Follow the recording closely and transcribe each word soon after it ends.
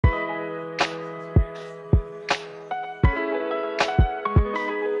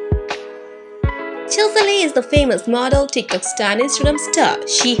Chelsea Leigh is the famous model, TikTok star and Instagram star.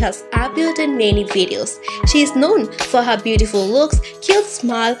 She has appeared in many videos. She is known for her beautiful looks, cute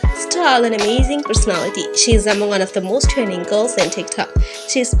smile, style and amazing personality. She is among one of the most trending girls on TikTok.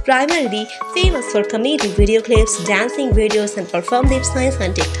 She is primarily famous for comedy video clips, dancing videos and perform lip syncs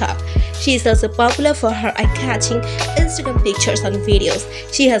on TikTok. She is also popular for her eye-catching Instagram pictures and videos.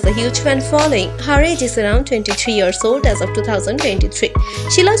 She has a huge fan following. Her age is around 23 years old as of 2023.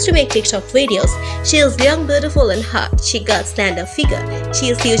 She loves to make TikTok videos. She is young, beautiful and hot. She got slender figure. She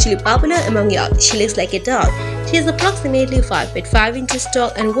is hugely popular among y'all. She looks like a dog. She is approximately 5 feet 5 inches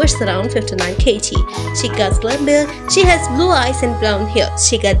tall and weighs around 59 kg. She got slim build. She has blue eyes and brown hair.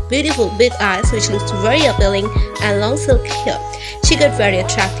 She got beautiful big eyes which looks very appealing and long silky hair. She got very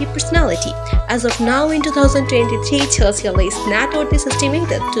attractive personality. As of now in 2023, Chelsea Leigh's net worth is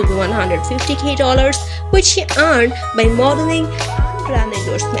estimated to be $150K, which she earned by modeling and brand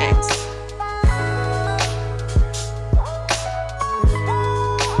endorsements.